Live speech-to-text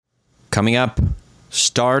Coming up,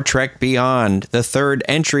 Star Trek Beyond, the third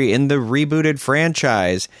entry in the rebooted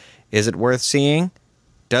franchise. Is it worth seeing?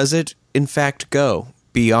 Does it, in fact, go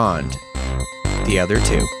beyond the other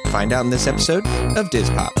two? Find out in this episode of Diz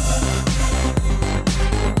Pop.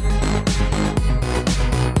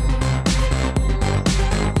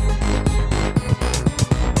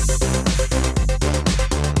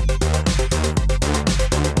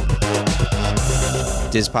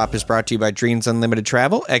 Diz Pop is brought to you by Dreams Unlimited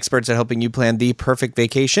Travel, experts at helping you plan the perfect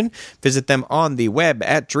vacation. Visit them on the web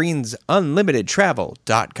at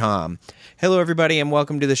dreamsunlimitedtravel.com. Hello, everybody, and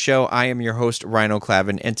welcome to the show. I am your host,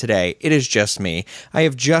 Ryno, and today it is just me. I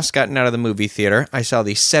have just gotten out of the movie theater. I saw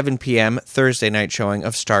the 7 p.m. Thursday night showing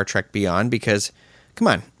of Star Trek Beyond because, come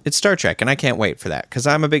on, it's Star Trek, and I can't wait for that because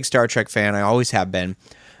I'm a big Star Trek fan. I always have been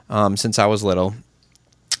since I was little.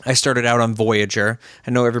 I started out on Voyager. I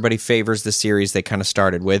know everybody favors the series they kind of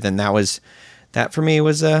started with, and that for me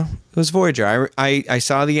was Voyager. I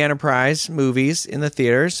saw the Enterprise movies in the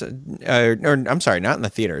theaters, or I'm sorry, not in the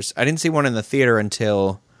theaters. I didn't see one in the theater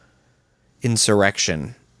until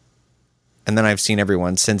Insurrection, and then I've seen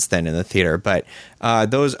everyone since then in the theater. But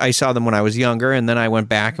those I saw them when I was younger, and then I went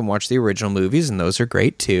back and watched the original movies, and those are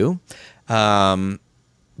great too.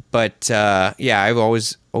 But I've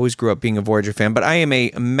always grew up being a Voyager fan, but I am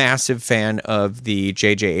a massive fan of the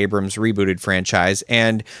J.J. Abrams rebooted franchise,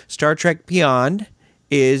 and Star Trek Beyond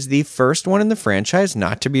is the first one in the franchise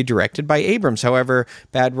not to be directed by Abrams. However,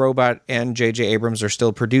 Bad Robot and J.J. Abrams are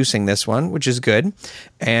still producing this one, which is good.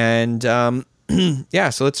 And so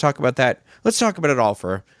let's talk about that. Let's talk about it all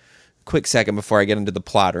for a quick second before I get into the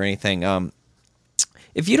plot or anything.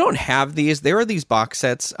 If you don't have these, there are these box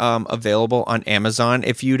sets available on Amazon.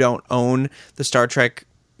 If you don't own the Star Trek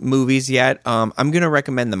movies yet, I'm going to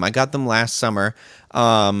recommend them. I got them last summer.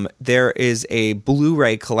 There is a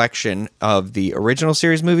Blu-ray collection of the original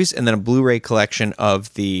series movies and then a Blu-ray collection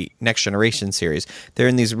of the Next Generation series. They're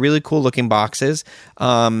in these really cool looking boxes,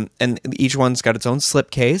 and each one's got its own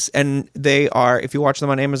slipcase, and they are, if you watch them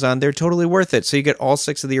on Amazon, they're totally worth it. So you get all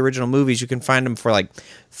 6 of the original movies. You can find them for like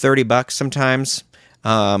 $30 sometimes.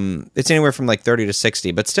 It's anywhere from like 30 to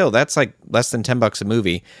 60, but still, that's like less than $10 a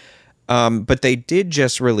movie. But they did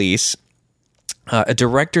just release a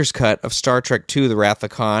director's cut of Star Trek II, The Wrath of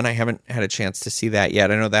Khan. I haven't had a chance to see that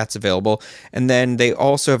yet. I know that's available. And then they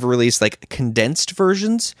also have released like condensed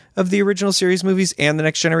versions of the original series movies and the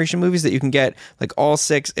Next Generation movies that you can get, like all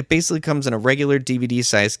 6. It basically comes in a regular DVD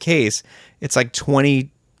size case. It's like $22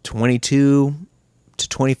 to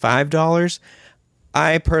 $25.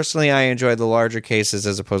 I enjoy the larger cases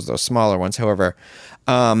as opposed to those smaller ones. However,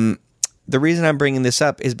 the reason I'm bringing this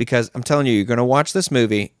up is because I'm telling you, you're going to watch this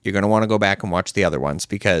movie, you're going to want to go back and watch the other ones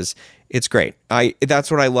because it's great. That's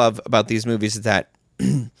what I love about these movies is that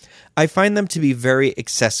I find them to be very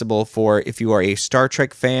accessible for if you are a Star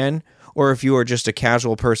Trek fan or if you are just a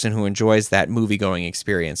casual person who enjoys that movie-going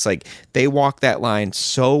experience. Like, they walk that line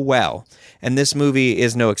so well, and this movie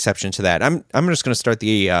is no exception to that. I'm just going to start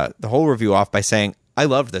the whole review off by saying I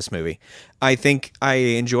loved this movie. I think I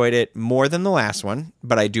enjoyed it more than the last one,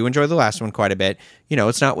 but I do enjoy the last one quite a bit. You know,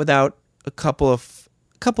 it's not without a couple of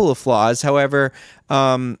flaws. However,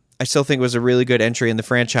 I still think it was a really good entry in the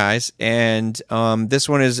franchise, and this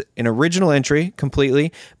one is an original entry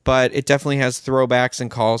completely, but it definitely has throwbacks and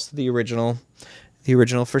calls to the original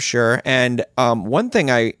for sure. And one thing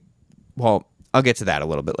I'll get to that a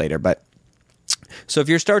little bit later, but so if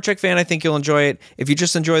you're a Star Trek fan, I think you'll enjoy it. If you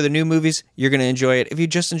just enjoy the new movies, you're going to enjoy it. If you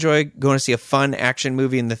just enjoy going to see a fun action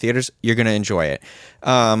movie in the theaters, you're going to enjoy it.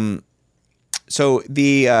 So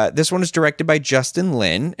this one is directed by Justin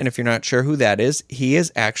Lin, and if you're not sure who that is, he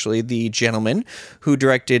is actually the gentleman who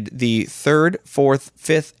directed the 3rd, 4th,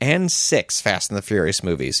 5th, and 6th Fast and the Furious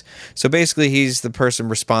movies. So basically, he's the person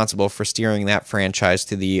responsible for steering that franchise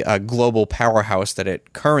to the global powerhouse that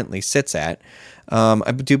it currently sits at.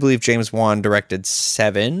 I do believe James Wan directed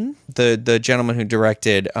 7. The gentleman who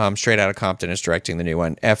directed Straight Outta Compton is directing the new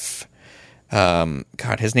one. His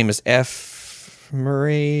name is F.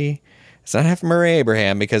 Murray. It's not F. Murray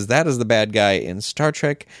Abraham because that is the bad guy in Star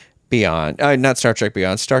Trek Beyond. Not Star Trek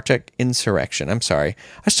Beyond, Star Trek Insurrection. I'm sorry.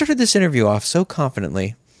 I started this interview off so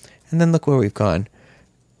confidently, and then look where we've gone.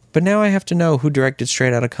 But now I have to know who directed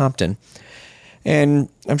Straight Outta Compton. And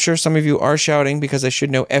I'm sure some of you are shouting because I should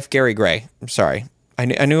know F. Gary Gray. I'm sorry. I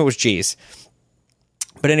knew it was G's.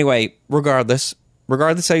 But anyway, regardless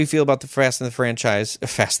how you feel about the Fast and the franchise,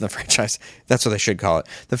 that's what they should call it,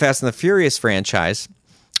 the Fast and the Furious franchise,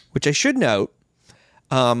 which I should note,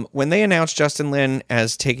 when they announced Justin Lin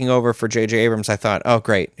as taking over for J.J. Abrams, I thought, oh,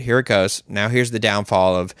 great, here it goes. Now here's the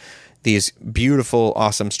downfall of these beautiful,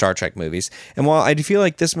 awesome Star Trek movies. And while I feel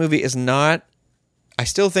like this movie is not, I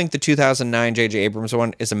still think the 2009 J.J. Abrams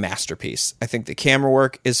one is a masterpiece. I think the camera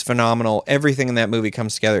work is phenomenal. Everything in that movie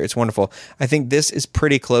comes together. It's wonderful. I think this is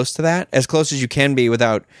pretty close to that, as close as you can be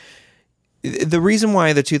without... The reason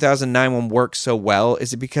why the 2009 one works so well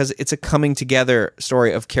is because it's a coming together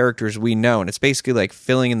story of characters we know. And it's basically like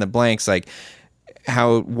filling in the blanks, like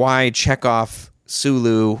why Chekhov,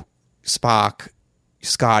 Sulu, Spock,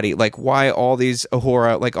 Scotty, like why all these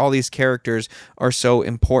Uhura, like all these characters are so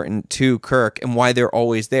important to Kirk and why they're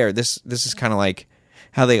always there. This is kind of like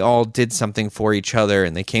how they all did something for each other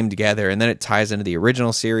and they came together, and then it ties into the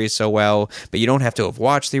original series so well, but you don't have to have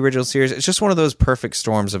watched the original series. It's just one of those perfect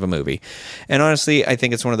storms of a movie. And honestly, I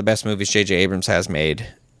think it's one of the best movies J.J. Abrams has made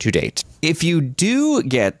to date. If you do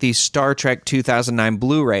get the Star Trek 2009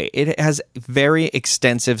 Blu-ray, it has very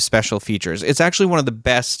extensive special features. It's actually one of the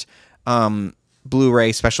best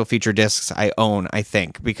Blu-ray special feature discs I own, I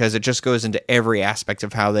think, because it just goes into every aspect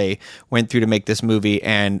of how they went through to make this movie.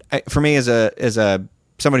 And for me, as a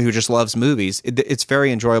somebody who just loves movies, it's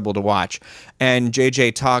very enjoyable to watch. And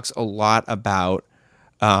JJ talks a lot about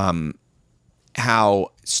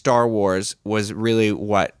how Star Wars was really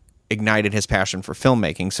what ignited his passion for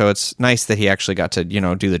filmmaking. So it's nice that he actually got to,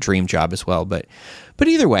 do the dream job as well. But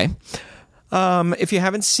either way, if you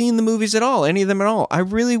haven't seen the movies at all, any of them at all, I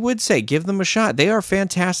really would say give them a shot. They are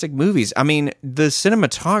fantastic movies. I mean, the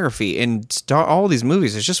cinematography in all these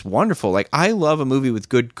movies is just wonderful. Like, I love a movie with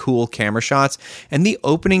good, cool camera shots, and the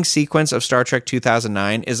opening sequence of Star Trek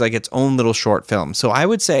 2009 is like its own little short film. So I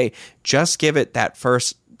would say just give it that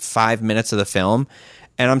first 5 minutes of the film,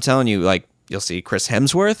 and I'm telling you, like, you'll see Chris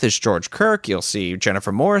Hemsworth as George Kirk. You'll see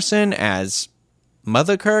Jennifer Morrison as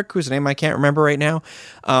Mother Kirk, whose name I can't remember right now.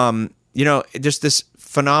 Just this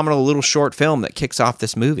phenomenal little short film that kicks off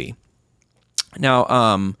this movie.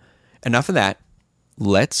 Now, enough of that.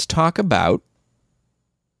 Let's talk about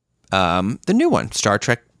the new one, Star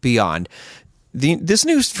Trek Beyond. This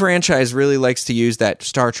new franchise really likes to use that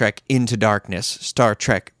Star Trek Into Darkness, Star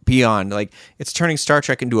Trek Beyond. Like, it's turning Star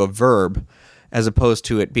Trek into a verb as opposed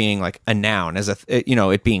to it being like a noun, as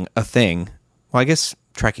it being a thing. Well, I guess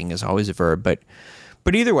trekking is always a verb, but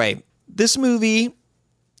either way, this movie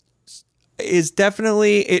is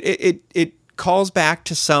definitely it calls back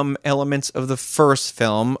to some elements of the first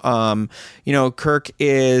film. Kirk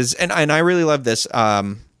is, and I really love this.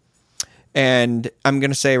 And I'm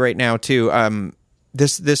gonna say right now too,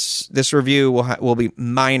 this review will be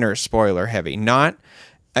minor spoiler heavy, not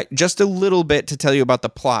just a little bit to tell you about the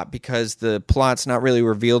plot, because the plot's not really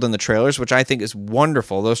revealed in the trailers, which I think is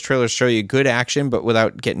wonderful. Those trailers show you good action, but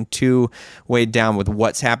without getting too weighed down with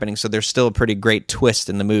what's happening. So there's still a pretty great twist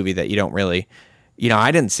in the movie that you don't really,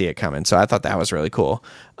 I didn't see it coming. So I thought that was really cool.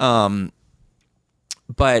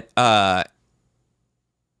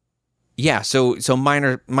 Yeah, so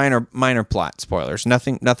minor plot spoilers,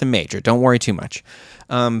 nothing major. Don't worry too much.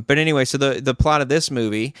 But anyway, so the plot of this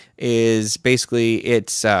movie is basically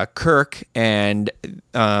it's Kirk and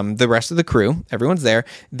the rest of the crew. Everyone's there.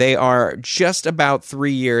 They are just about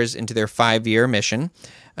 3 years into their 5-year mission.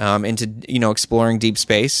 Into exploring deep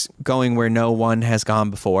space, going where no one has gone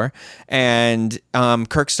before, and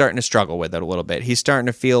Kirk's starting to struggle with it a little bit. He's starting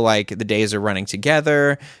to feel like the days are running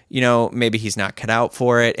together. Maybe he's not cut out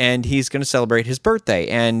for it, and he's going to celebrate his birthday.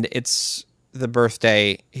 And it's the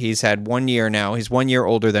birthday. He's had 1 year now. He's 1 year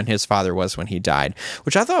older than his father was when he died,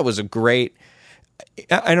 which I thought was a great.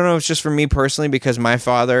 I don't know. It's just for me personally, because my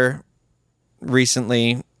father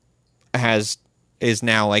recently is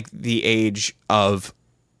now like the age of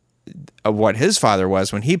what his father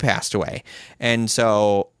was when he passed away. And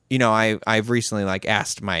so, I've recently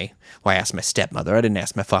asked my stepmother. I didn't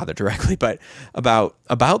ask my father directly, but about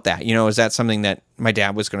that, is that something that my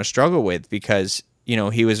dad was going to struggle with, because,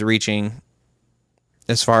 he was reaching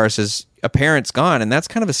as far as a parent's gone. And that's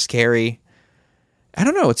kind of a scary, I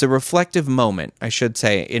don't know. It's a reflective moment, I should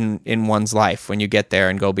say, in one's life when you get there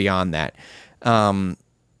and go beyond that.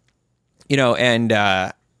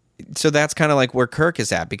 So that's kind of like where Kirk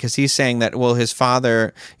is at, because he's saying that, well, his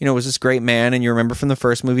father, was this great man. And you remember from the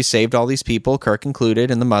first movie, saved all these people, Kirk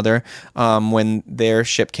included, and the mother, when their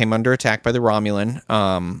ship came under attack by the Romulan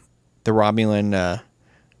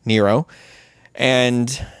Nero.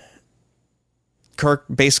 And Kirk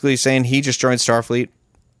basically saying he just joined Starfleet,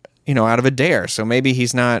 out of a dare. So maybe he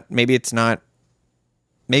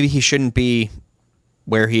shouldn't be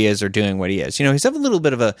where he is or doing what he is. He's having a little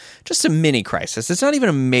bit of just a mini crisis. It's not even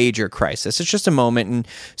a major crisis. It's just a moment. And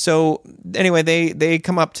so anyway, they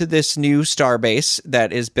come up to this new starbase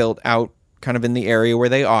that is built out kind of in the area where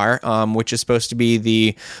they are, which is supposed to be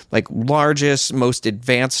the like largest, most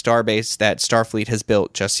advanced starbase that Starfleet has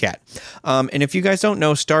built just yet. And if you guys don't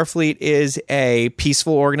know, Starfleet is a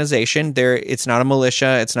peaceful organization. It's not a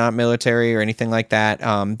militia, it's not military or anything like that.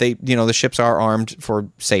 The ships are armed for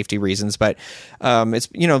safety reasons, but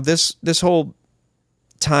it's this whole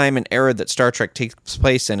time and era that Star Trek takes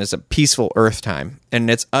place in is a peaceful Earth time, and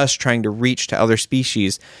it's us trying to reach to other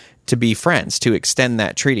species to be friends, to extend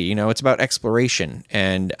that treaty. It's about exploration,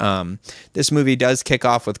 and this movie does kick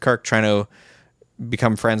off with Kirk trying to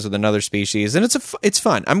become friends with another species, and it's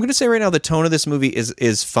fun. I'm going to say right now the tone of this movie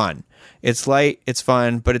is fun. It's light, it's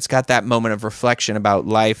fun, but it's got that moment of reflection about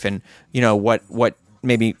life and what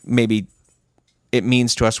maybe it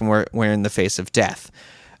means to us when we're in the face of death.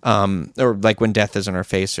 Or like when death is in our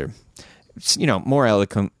face, or more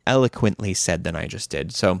eloquently said than I just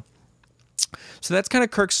did. So that's kind of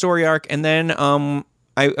Kirk's story arc. And then I'm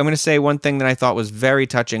going to say one thing that I thought was very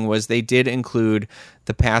touching was they did include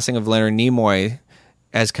the passing of Leonard Nimoy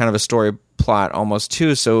as kind of a story plot almost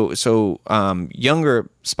too. So younger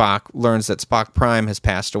Spock learns that Spock Prime has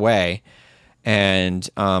passed away. And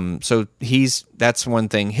so that's one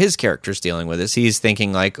thing his character's dealing with is he's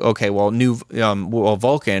thinking like, okay, well,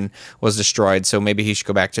 Vulcan was destroyed, so maybe he should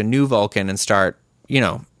go back to New Vulcan and start,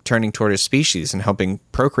 turning toward his species and helping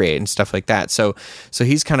procreate and stuff like that. So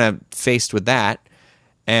he's kind of faced with that,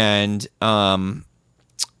 and so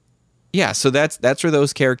that's where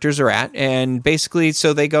those characters are at, and basically,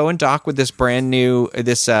 so they go and dock with this brand new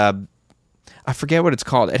I forget what it's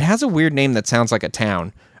called. It has a weird name that sounds like a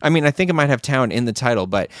town. I mean, I think it might have town in the title,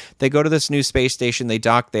 but they go to this new space station, they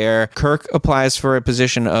dock there. Kirk applies for a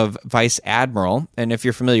position of Vice Admiral, and if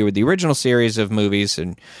you're familiar with the original series of movies,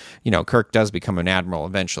 and, Kirk does become an Admiral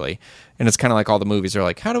eventually, and it's kind of like all the movies are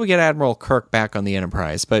like, how do we get Admiral Kirk back on the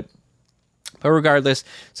Enterprise? But regardless,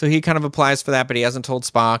 so he kind of applies for that, but he hasn't told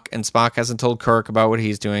Spock, and Spock hasn't told Kirk about what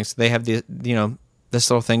he's doing, so they have this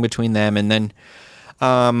little thing between them, and then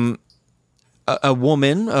a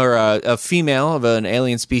woman or a female of an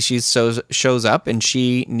alien species shows up, and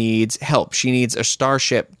she needs help. She needs a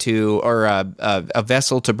starship or a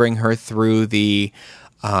vessel to bring her through the,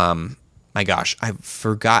 my gosh, I've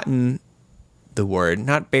forgotten the word.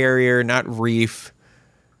 Not barrier, not reef.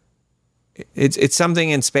 It's something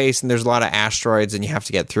in space, and there's a lot of asteroids, and you have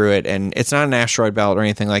to get through it. And it's not an asteroid belt or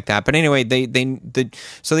anything like that. But anyway,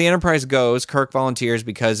 so the Enterprise goes. Kirk volunteers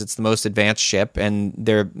because it's the most advanced ship, and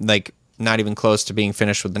they're like not even close to being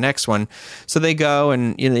finished with the next one. So they go,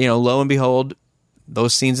 and lo and behold,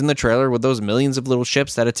 those scenes in the trailer with those millions of little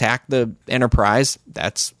ships that attack the Enterprise,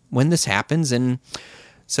 that's when this happens. And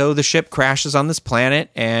so the ship crashes on this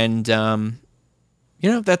planet, and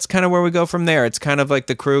that's kind of where we go from there. It's kind of like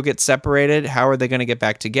the crew gets separated. How are they going to get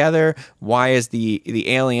back together? Why is the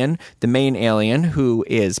alien, the main alien, who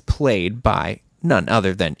is played by none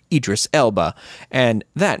other than Idris Elba, and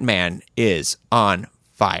that man is on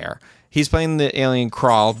fire. He's playing the alien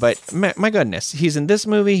Crawl, but my goodness, he's in this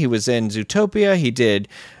movie. He was in Zootopia. He did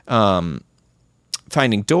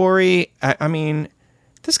Finding Dory. I mean,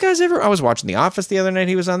 this guy's I was watching The Office the other night.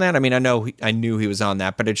 He was on that. I mean, I knew he was on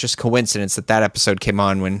that, but it's just coincidence that episode came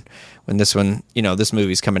on when this one, this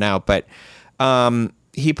movie's coming out. But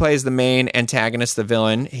he plays the main antagonist, the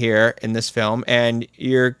villain here in this film, and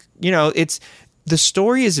the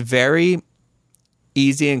story is very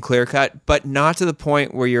easy and clear cut, but not to the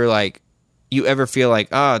point where you're like, you ever feel like,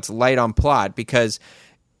 oh, it's light on plot, because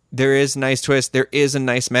there is a nice twist. There is a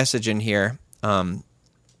nice message in here. And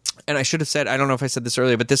I should have said, I don't know if I said this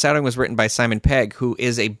earlier, but this outing was written by Simon Pegg, who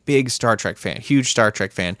is a big Star Trek fan, huge Star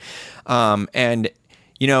Trek fan. And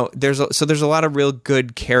there's a lot of real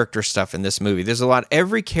good character stuff in this movie.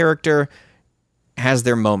 Every character has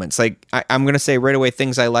their moments. Like I'm going to say right away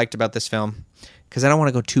things I liked about this film, because I don't want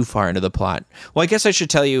to go too far into the plot. Well, I guess I should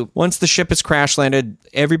tell you, once the ship is crash landed,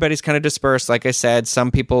 everybody's kind of dispersed. Like I said,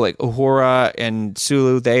 some people like Uhura and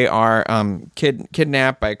Sulu, they are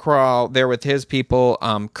kidnapped by Crawl. They're with his people.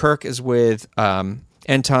 Kirk is with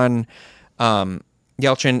Anton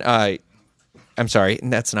Yelchin. I'm sorry,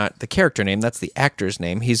 that's not the character name. That's the actor's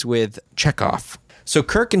name. He's with Chekhov. So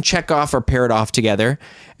Kirk and Chekhov are paired off together,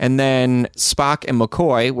 and then Spock and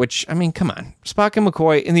McCoy, which, I mean, come on. Spock and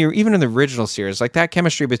McCoy, even in the original series, like that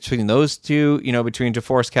chemistry between those two, between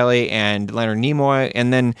DeForest Kelley and Leonard Nimoy,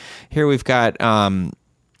 and then here we've got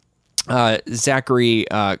Zachary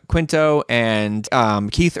Quinto and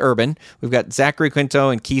Keith Urban. We've got Zachary Quinto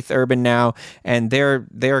and Keith Urban now, and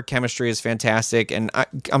their chemistry is fantastic. And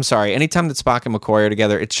I'm sorry, anytime that Spock and McCoy are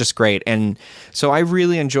together, it's just great. And so I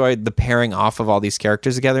really enjoyed the pairing off of all these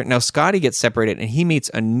characters together. Now Scotty gets separated, and he meets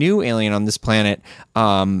a new alien on this planet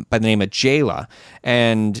by the name of Jayla,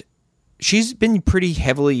 and she's been pretty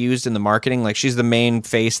heavily used in the marketing. Like, she's the main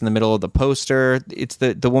face in the middle of the poster. It's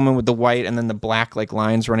the woman with the white and then the black like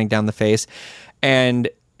lines running down the face. And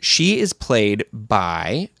she is played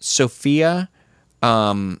by Sophia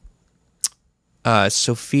Botella.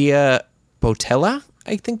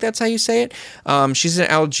 I think that's how you say it. She's an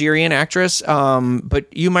Algerian actress, but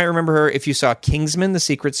you might remember her if you saw Kingsman: The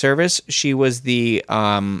Secret Service. She was the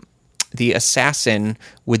assassin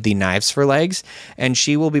with the knives for legs, and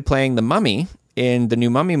she will be playing the mummy in the new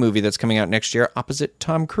Mummy movie that's coming out next year opposite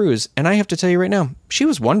Tom Cruise. And I have to tell you right now, she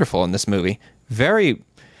was wonderful in this movie. Very,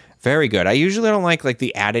 very good. I usually don't like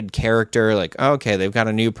the added character, like, oh, okay, they've got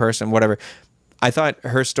a new person, whatever. I thought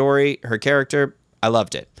her story, her character, I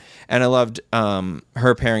loved it. And I loved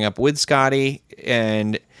her pairing up with Scotty,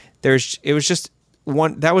 and it was just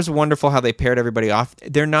that was wonderful how they paired everybody off.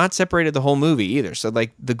 They're not separated the whole movie either, so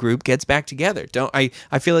like the group gets back together. I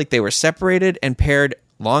feel like they were separated and paired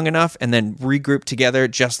long enough and then regrouped together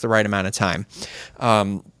just the right amount of time.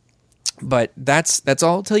 But that's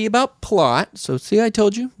all I'll tell you about plot. So see, I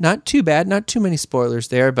told you, not too bad, not too many spoilers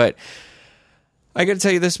there, but I got to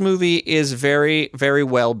tell you, this movie is very, very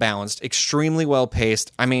well balanced, extremely well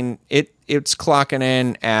paced. I mean, it's clocking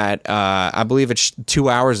in at, I believe it's 2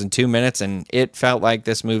 hours and 2 minutes, and it felt like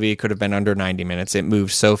this movie could have been under 90 minutes. It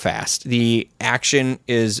moves so fast. The action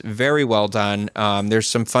is very well done. There's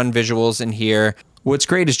some fun visuals in here. What's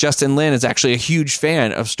great is Justin Lin is actually a huge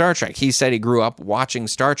fan of Star Trek. He said he grew up watching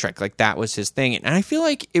Star Trek. Like, that was his thing. And I feel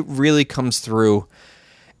like it really comes through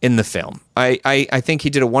in the film. I think he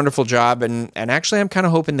did a wonderful job, and actually I'm kind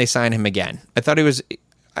of hoping they sign him again. I've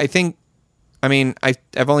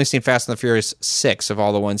only seen Fast and the Furious 6 of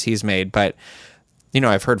all the ones he's made, but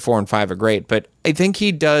I've heard 4 and 5 are great, but I think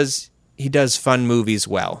he does fun movies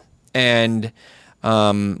well. And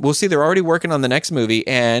we'll see. They're already working on the next movie,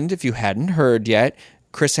 and if you hadn't heard yet,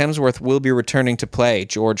 Chris Hemsworth will be returning to play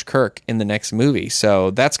George Kirk in the next movie. So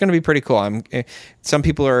that's going to be pretty cool. Some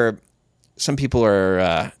people are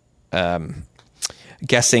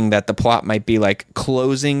guessing that the plot might be like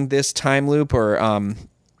closing this time loop, or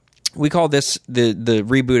we call this the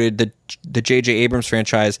rebooted the J.J. Abrams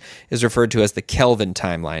franchise is referred to as the Kelvin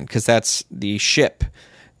timeline, because that's the ship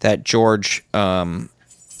that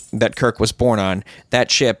that Kirk was born on. That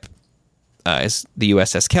ship is the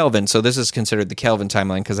USS Kelvin, so this is considered the Kelvin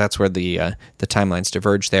timeline because that's where the timelines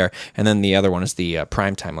diverge there, and then the other one is the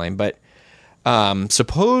Prime timeline, but.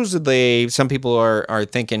 Supposedly some people are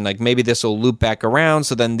thinking like maybe this will loop back around,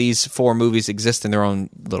 so then these 4 movies exist in their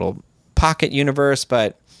own little pocket universe,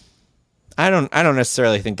 but I don't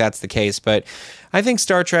necessarily think that's the case. But I think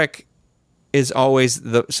Star Trek is always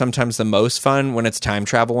sometimes the most fun when it's time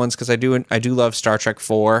travel ones, because I do love Star Trek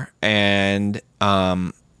 4, and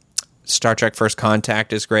Star Trek First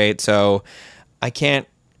Contact is great, so I can't,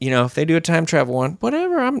 if they do a time travel one,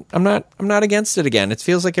 whatever, I'm not against it again. It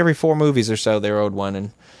feels like every 4 movies or so they owed one,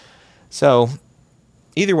 and so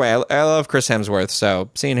either way, I love Chris Hemsworth, so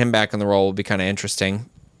seeing him back in the role will be kind of interesting.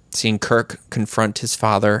 Seeing Kirk confront his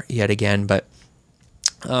father yet again, but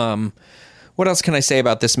what else can I say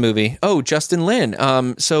about this movie? Oh, Justin Lin.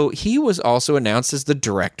 So he was also announced as the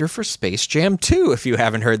director for Space Jam 2, if you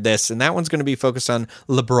haven't heard this, and that one's going to be focused on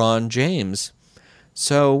LeBron James.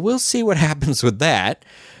 So we'll see what happens with that.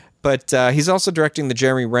 But he's also directing the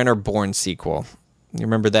Jeremy Renner Bourne sequel. You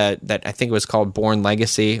remember that I think it was called Bourne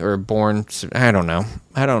Legacy or Bourne, I don't know.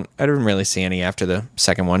 I didn't really see any after the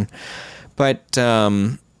second one. But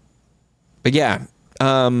yeah,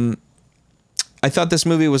 I thought this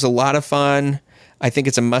movie was a lot of fun. I think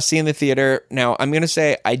it's a must-see in the theater. Now, I'm going to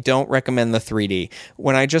say I don't recommend the 3D.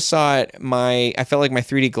 When I just saw it, I felt like my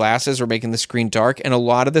 3D glasses were making the screen dark, and a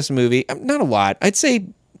lot of this movie, not a lot, I'd say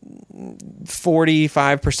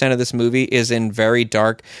 45% of this movie is in very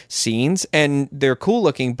dark scenes, and they're cool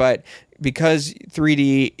looking, but because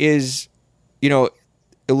 3D is, a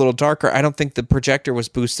little darker, I don't think the projector was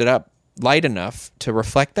boosted up light enough to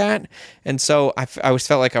reflect that, and so I always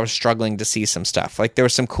felt like I was struggling to see some stuff. Like, there were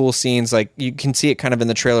some cool scenes, like you can see it kind of in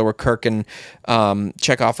the trailer where Kirk and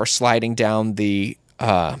Chekhov are sliding down the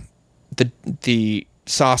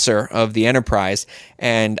saucer of the Enterprise,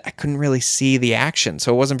 and I couldn't really see the action,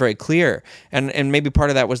 so it wasn't very clear, and maybe part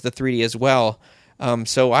of that was the 3D as well.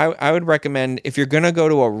 So I would recommend, if you're going to go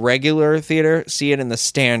to a regular theater, see it in the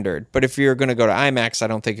standard. But if you're going to go to IMAX, I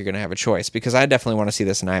don't think you're going to have a choice, because I definitely want to see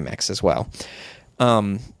this in IMAX as well.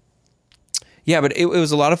 Yeah, but it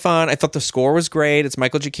was a lot of fun. I thought the score was great. It's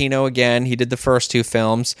Michael Giacchino again. He did the first two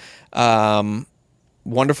films.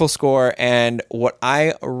 Wonderful score. And what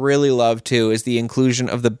I really love, too, is the inclusion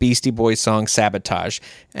of the Beastie Boys song Sabotage.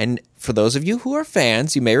 And for those of you who are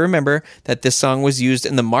fans, you may remember that this song was used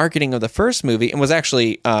in the marketing of the first movie, and was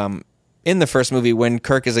actually in the first movie when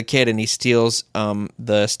Kirk is a kid and he steals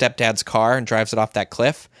the stepdad's car and drives it off that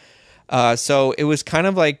cliff. So it was kind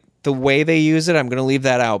of like, the way they use it, I'm going to leave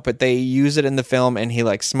that out, but they use it in the film, and he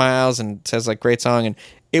like smiles and says like, great song, and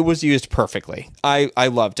it was used perfectly. I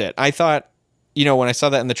loved it. I thought, when I saw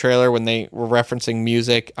that in the trailer, when they were referencing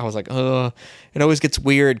music, I was like, oh, it always gets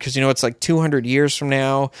weird, because it's like 200 years from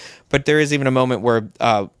now. But there is even a moment where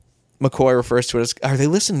McCoy refers to it as, are they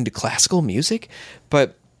listening to classical music?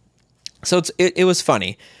 But so it was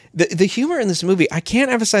funny. The humor in this movie, I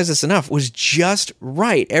can't emphasize this enough, was just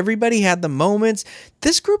right. Everybody had the moments.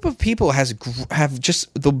 This group of people have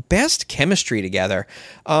just the best chemistry together.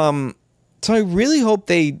 So I really hope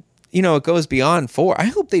they, it goes beyond 4. I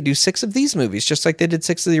hope they do 6 of these movies, just like they did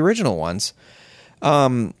 6 of the original ones.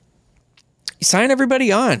 Sign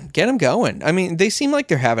everybody on. Get them going. I mean, they seem like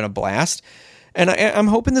they're having a blast. And I'm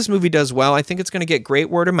hoping this movie does well. I think it's going to get great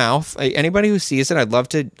word of mouth. Anybody who sees it, I'd love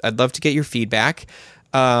to get your feedback.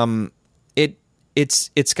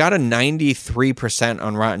 It's got a 93%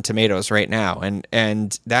 on Rotten Tomatoes right now,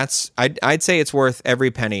 and that's I'd say it's worth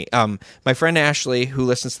every penny. My friend Ashley, who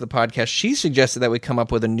listens to the podcast, she suggested that we come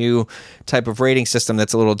up with a new type of rating system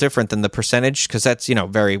that's a little different than the percentage, because that's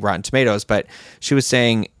very Rotten Tomatoes. But she was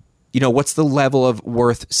saying, what's the level of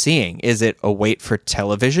worth seeing? Is it a wait for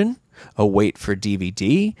television, a wait for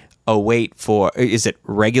DVD, a wait for, is it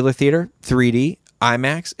regular theater, 3D,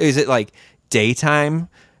 IMAX? Is it like daytime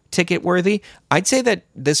ticket worthy? I'd say that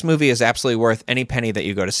this movie is absolutely worth any penny that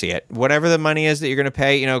you go to see it. Whatever the money is that you're going to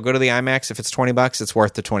pay, go to the IMAX. If it's $20, it's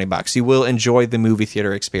worth the $20. You will enjoy the movie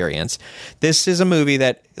theater experience. This is a movie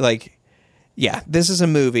that, this is a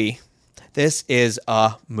movie. This is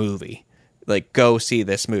a movie. Go see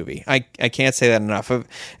this movie. I can't say that enough.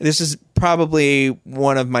 This is probably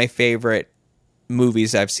one of my favorite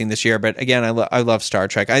movies I've seen this year. But again, I love Star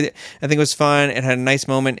Trek. I think it was fun. It had a nice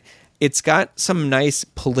moment. It's got some nice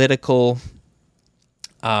political,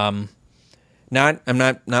 I'm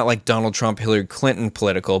not like Donald Trump, Hillary Clinton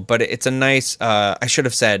political, but it's a nice, I should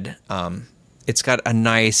have said, it's got a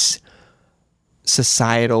nice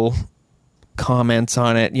societal comments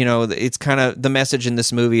on it. It's kind of, the message in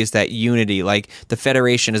this movie is that unity, like the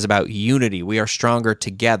Federation is about unity. We are stronger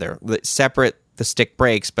together. Separate, the stick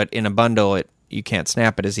breaks, but in a bundle, you can't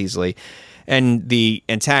snap it as easily. And the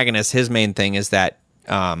antagonist, his main thing is that,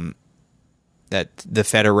 that the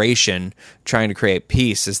Federation trying to create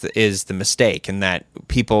peace is the mistake, and that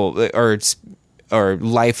people or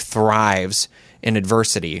life thrives in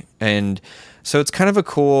adversity. And so it's kind of a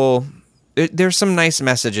cool. There's some nice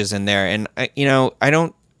messages in there, and I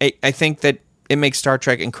think that it makes Star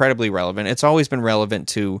Trek incredibly relevant. It's always been relevant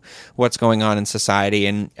to what's going on in society,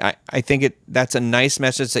 and I think that's a nice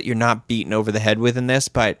message that you're not beaten over the head with in this,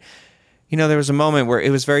 but. There was a moment where it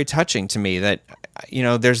was very touching to me that,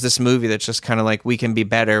 there's this movie that's just kind of like, we can be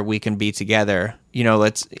better, we can be together.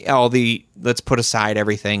 Let's put aside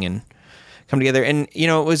everything and come together. And, it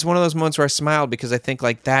was one of those moments where I smiled, because I think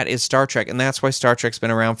that is Star Trek. And that's why Star Trek's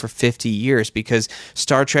been around for 50 years, because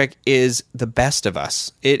Star Trek is the best of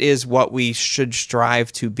us. It is what we should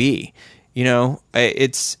strive to be.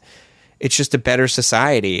 It's just a better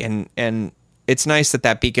society. And it's nice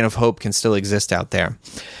that beacon of hope can still exist out there.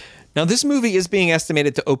 Now, this movie is being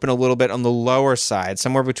estimated to open a little bit on the lower side,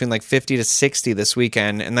 somewhere between 50 to 60 this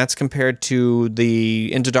weekend, and that's compared to the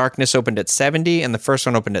Into Darkness opened at 70, and the first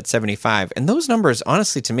one opened at 75. And those numbers,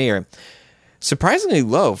 honestly, to me, are surprisingly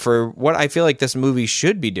low for what I feel like this movie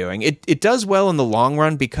should be doing. It does well in the long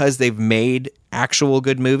run because they've made actual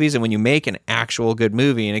good movies, and when you make an actual good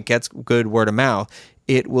movie and it gets good word of mouth,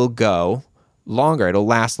 it will go longer. It'll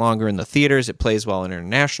last longer in the theaters. It plays well in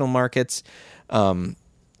international markets.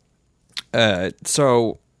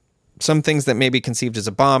 So some things that may be conceived as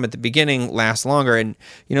a bomb at the beginning last longer. And,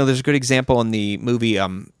 there's a good example in the movie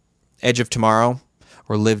Edge of Tomorrow,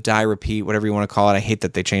 or Live, Die, Repeat, whatever you want to call it. I hate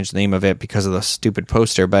that they changed the name of it because of the stupid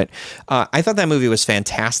poster, but I thought that movie was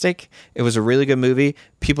fantastic. It was a really good movie.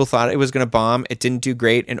 People thought it was going to bomb. It didn't do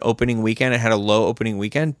great in opening weekend. It had a low opening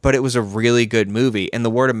weekend, but it was a really good movie. And the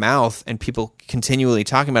word of mouth and people continually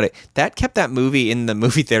talking about it, that kept that movie in the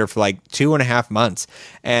movie theater for like 2.5 months.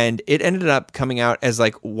 And it ended up coming out as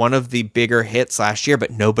like one of the bigger hits last year,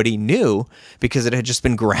 but nobody knew because it had just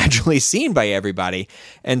been gradually seen by everybody.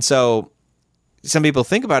 And so some people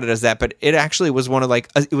think about it as that, but it actually was one of like,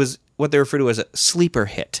 it was what they refer to as a sleeper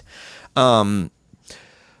hit.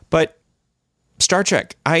 But Star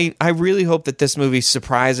Trek, I really hope that this movie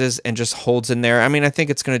surprises and just holds in there. I mean, I think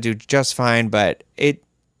it's going to do just fine, but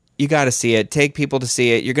you got to see it. Take people to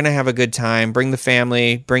see it. You're going to have a good time. Bring the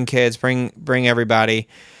family, bring kids, bring everybody.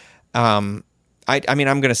 I mean,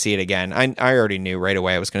 I'm going to see it again. I already knew right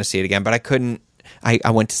away I was going to see it again, but I couldn't. I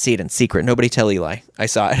went to see it in secret. Nobody tell Eli. I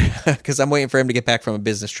saw it because I'm waiting for him to get back from a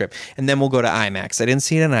business trip, and then we'll go to IMAX. I didn't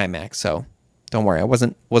see it in IMAX, so don't worry. I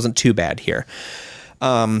wasn't too bad here.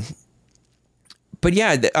 But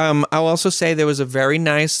yeah, I'll also say there was a very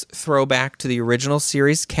nice throwback to the original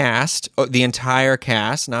series cast, the entire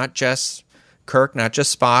cast, not just Kirk, not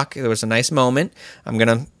just Spock. There was a nice moment. I'm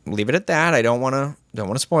gonna leave it at that. I don't want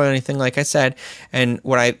to spoil anything, like I said. And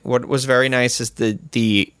what was very nice is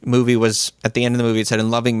the movie was, at the end of the movie, it said,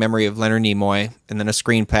 "In loving memory of Leonard Nimoy," and then a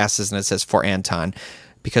screen passes and it says, "For Anton,"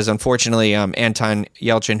 because unfortunately Anton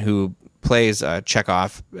Yelchin, who plays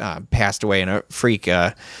Chekhov, passed away in a freak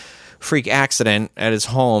accident at his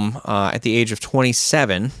home at the age of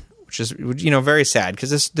 27, which is, very sad,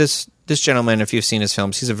 because this gentleman, if you've seen his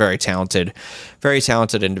films, he's a very talented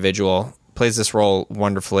individual, plays this role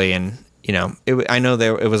wonderfully, and I know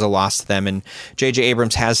it was a loss to them, and J.J.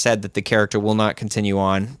 Abrams has said that the character will not continue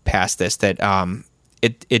on past this, that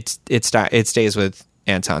it stays with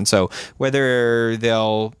Anton. So whether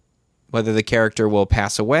the character will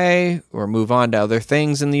pass away or move on to other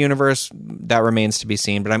things in the universe, that remains to be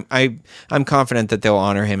seen. But I'm confident that they'll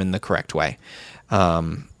honor him in the correct way,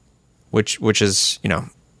 which is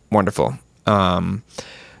wonderful.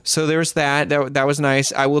 So there's that. That was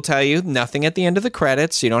nice. I will tell you, nothing at the end of the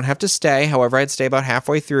credits. You don't have to stay. However, I'd stay about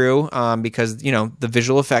halfway through because the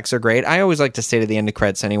visual effects are great. I always like to stay to the end of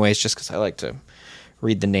credits anyways, just because I like to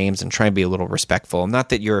read the names and try and be a little respectful. Not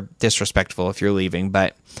that you're disrespectful if you're leaving,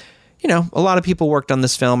 but a lot of people worked on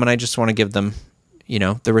this film, and I just want to give them,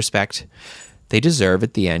 the respect they deserve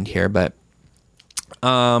at the end here. But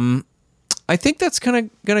I think that's gonna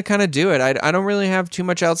kind of do it. I don't really have too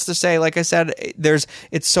much else to say. Like I said,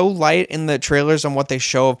 it's so light in the trailers on what they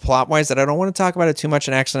show of plot wise that I don't want to talk about it too much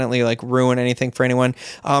and accidentally ruin anything for anyone.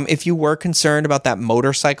 If you were concerned about that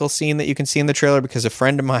motorcycle scene that you can see in the trailer, because a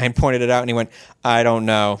friend of mine pointed it out and he went, "I don't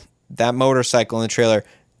know, that motorcycle in the trailer.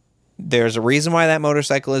 There's a reason why that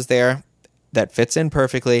motorcycle is there. That fits in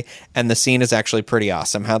perfectly, and the scene is actually pretty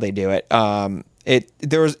awesome how they do it.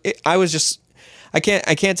 I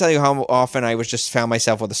can't tell you how often I was just found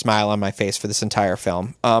myself with a smile on my face for this entire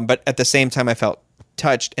film. But at the same time, I felt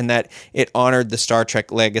touched in that it honored the Star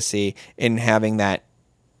Trek legacy in having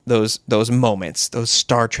those moments, those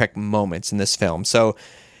Star Trek moments in this film. So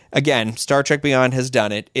again, Star Trek Beyond has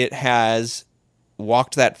done it. It has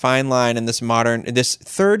walked that fine line in this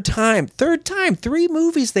third time, 3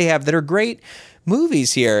 movies they have that are great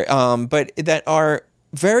movies here, but that are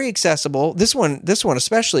very accessible. This one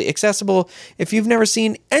especially accessible. If you've never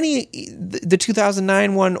seen the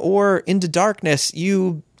 2009 one or Into Darkness,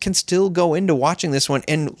 you can still go into watching this one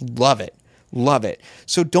and love it.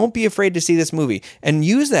 So don't be afraid to see this movie and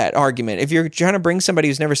use that argument. If you're trying to bring somebody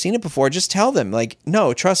who's never seen it before, just tell them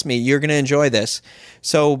no, trust me, you're going to enjoy this.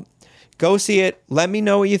 So go see it. Let me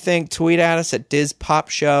know what you think. Tweet at us at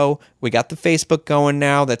DizPopShow. We got the Facebook going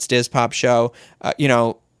now. That's DizPopShow.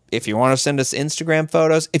 If you want to send us Instagram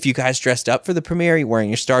photos, if you guys dressed up for the premiere, you're wearing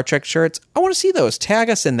your Star Trek shirts, I want to see those. Tag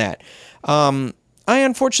us in that. I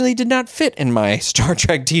unfortunately did not fit in my Star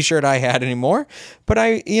Trek t-shirt I had anymore, but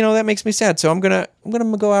that makes me sad. So I'm gonna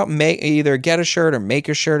go out and either get a shirt or make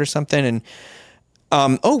a shirt or something.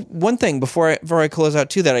 And one thing before I close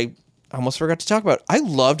out too that I almost forgot to talk about. I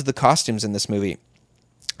loved the costumes in this movie.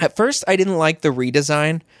 At first, I didn't like the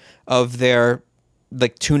redesign of their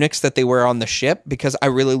tunics that they wear on the ship, because I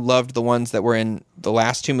really loved the ones that were in the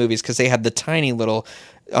last 2 movies, because they had the tiny little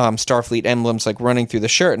Starfleet emblems running through the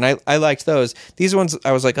shirt, and I liked those. These ones,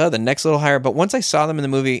 I was like, oh, the neck's a little higher, but once I saw them in the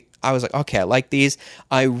movie, I was like, okay, I like these.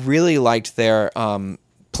 I really liked their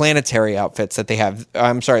planetary outfits that they have.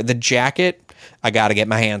 I'm sorry, the jacket. I got to get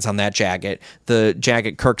my hands on that jacket. The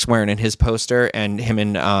jacket Kirk's wearing in his poster, and him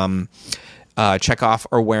and Chekhov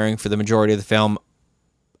are wearing for the majority of the film.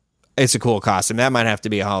 It's a cool costume. That might have to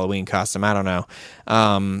be a Halloween costume. I don't know.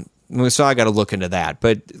 So I got to look into that.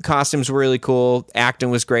 But costumes were really cool. Acting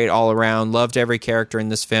was great all around. Loved every character in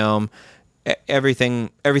this film. Everything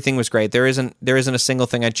was great. There isn't a single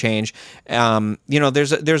thing I'd change.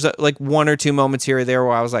 There's a like one or two moments here or there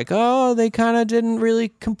where I was like, oh, they kind of didn't really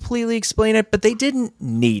completely explain it, but they didn't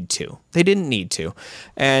need to.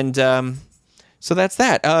 And so that's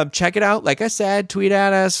that. Check it out. Like I said, tweet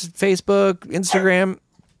at us, Facebook, Instagram.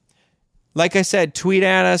 Like I said, tweet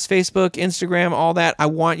at us, Facebook, Instagram, all that. I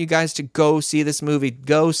want you guys to go see this movie.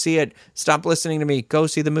 Go see it. Stop listening to me. Go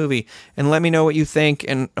see the movie. And let me know what you think.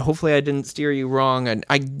 And hopefully I didn't steer you wrong. And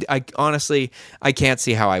I honestly, I can't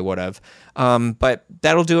see how I would have. But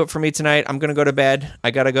that'll do it for me tonight. I'm going to go to bed.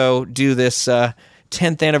 I got to go do this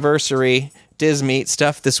 10th anniversary Diz Meet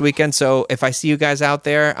stuff this weekend. So if I see you guys out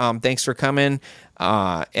there, thanks for coming.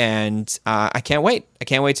 And I can't wait. I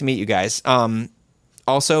can't wait to meet you guys.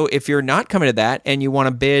 Also, if you're not coming to that and you want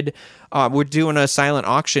to bid, we're doing a silent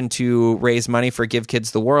auction to raise money for Give Kids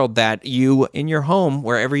the World that you, in your home,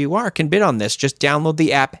 wherever you are, can bid on this. Just download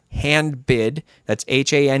the app Handbid, that's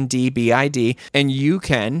HANDBID, and you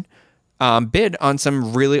can bid on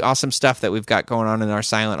some really awesome stuff that we've got going on in our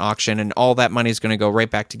silent auction, and all that money is going to go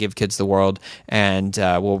right back to Give Kids the World, and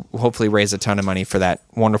we'll hopefully raise a ton of money for that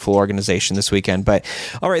wonderful organization this weekend. But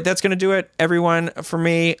all right, that's going to do it, everyone, for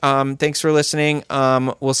me. Thanks for listening.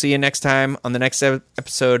 We'll see you next time on the next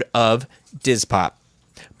episode of Diz Pop.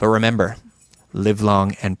 But remember, live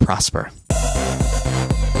long and prosper.